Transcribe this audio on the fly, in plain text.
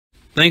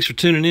Thanks for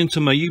tuning in to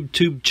my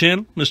YouTube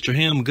channel,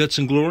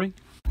 MrHammGutsnGlory.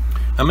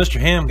 I'm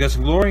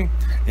MrHammGutsnGlory,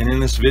 and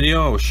in this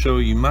video I will show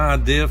you my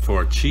idea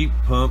for a cheap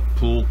pump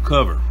pool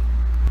cover.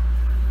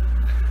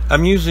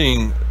 I'm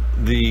using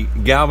the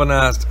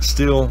galvanized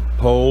steel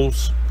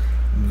poles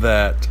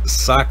that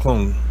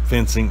cyclone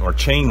fencing or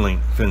chain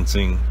link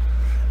fencing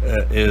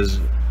is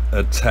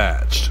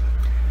attached,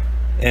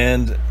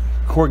 and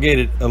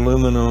corrugated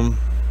aluminum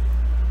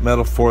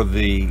metal for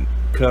the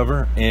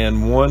cover, and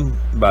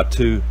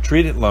 1x2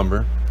 treated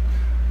lumber,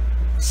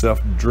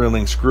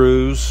 self-drilling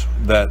screws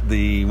that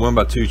the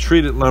 1x2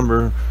 treated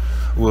lumber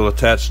will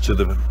attach to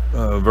the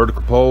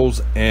vertical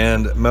poles,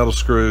 and metal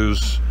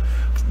screws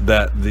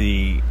that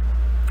the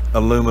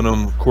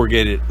aluminum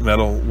corrugated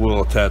metal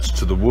will attach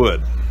to the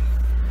wood.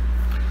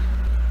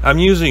 I'm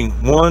using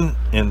 1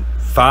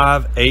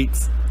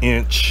 5/8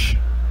 inch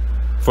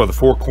for the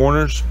four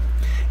corners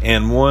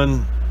and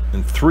 1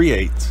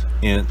 3/8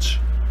 inch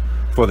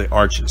for the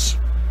arches.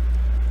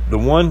 The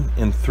 1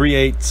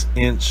 3/8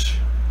 inch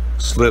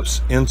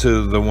slips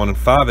into the 1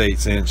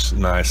 5/8 inch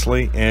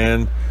nicely,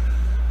 and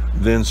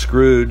then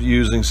screwed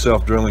using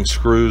self-drilling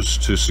screws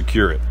to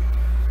secure it.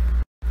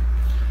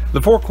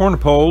 The four corner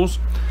poles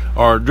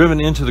are driven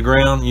into the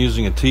ground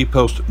using a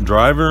T-post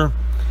driver,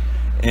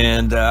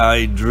 and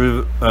I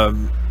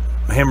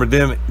hammered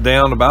them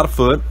down about 1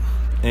 foot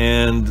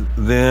and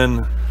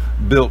then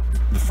built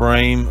the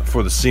frame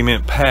for the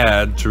cement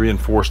pad to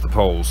reinforce the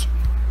poles.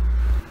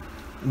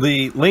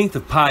 The length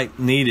of pipe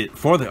needed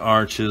for the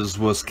arches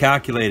was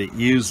calculated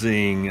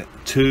using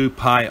 2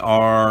 pi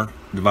r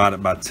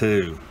divided by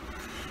 2,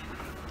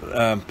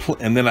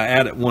 and then I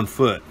added 1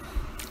 foot.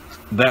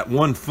 That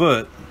 1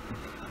 foot,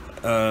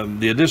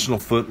 the additional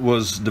foot,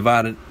 was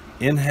divided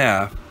in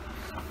half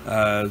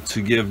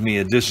to give me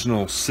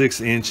additional 6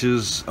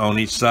 inches on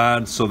each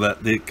side, so that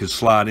it could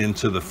slide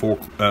into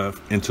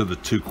the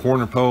 2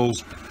 corner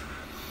poles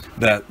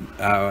that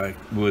I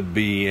would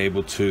be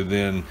able to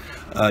then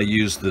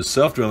use the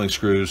self-drilling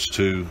screws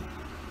to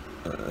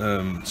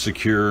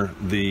secure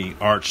the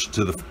arch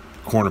to the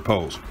corner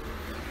poles.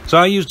 So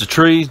I used a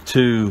tree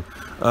to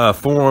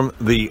form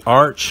the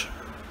arch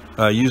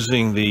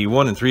using the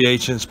 1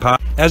 3/8 inch pipe.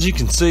 As you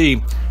can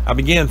see, I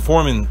began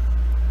forming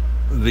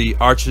the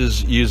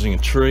arches using a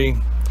tree.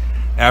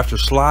 After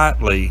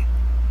slightly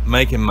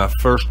making my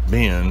first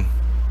bend,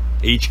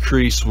 each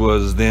crease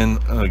was then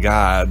a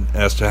guide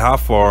as to how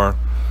far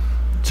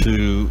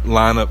to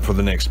line up for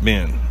the next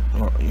bend.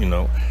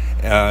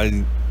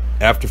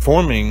 After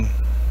forming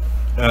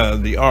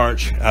the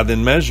arch, I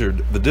then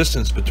measured the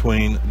distance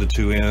between the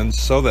two ends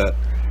so that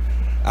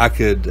I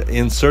could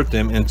insert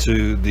them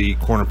into the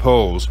corner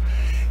poles,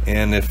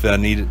 and if I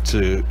needed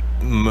to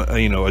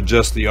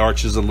adjust the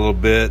arches a little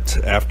bit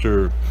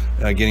after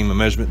getting my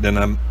measurement, then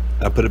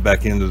I put it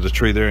back into the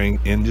tree there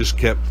and just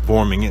kept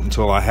forming it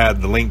until I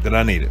had the length that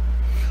I needed.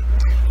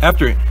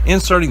 After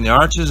inserting the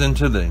arches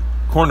into the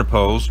corner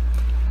poles,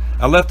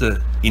 I left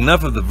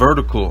enough of the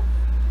vertical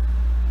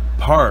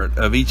part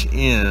of each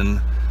end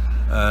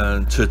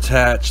to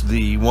attach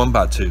the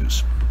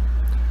 1x2s.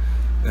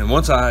 And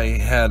once I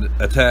had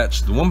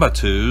attached the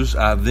 1x2s,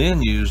 I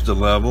then used a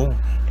level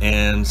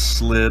and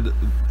slid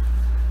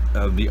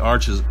the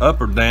arches up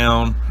or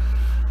down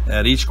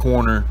at each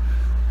corner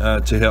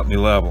to help me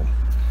level.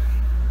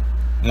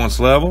 Once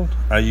leveled,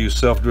 I used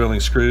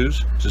self-drilling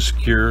screws to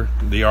secure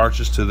the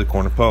arches to the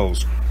corner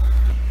poles.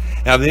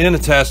 I then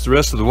attached the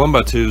rest of the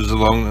 1x2s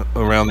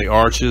around the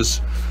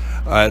arches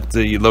at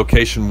the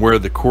location where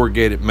the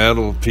corrugated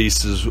metal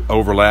pieces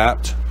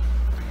overlapped.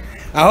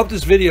 I hope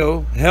this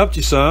video helped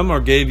you some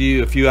or gave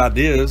you a few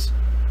ideas.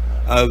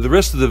 The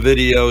rest of the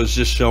video is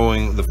just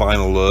showing the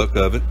final look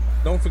of it.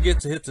 Don't forget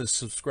to hit the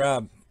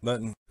subscribe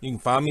button. You can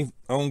find me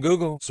on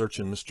Google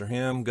searching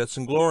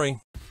MrHammGutsnGlory.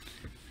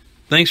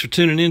 Thanks for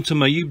tuning in to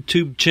my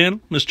YouTube channel,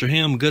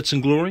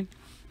 MrHammGutsnGlory.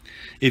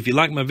 If you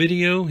like my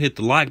video, hit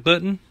the like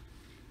button.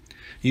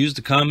 Use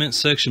the comment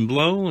section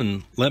below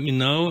and let me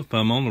know if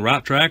I'm on the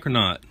right track or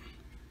not.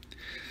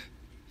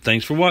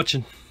 Thanks for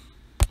watching.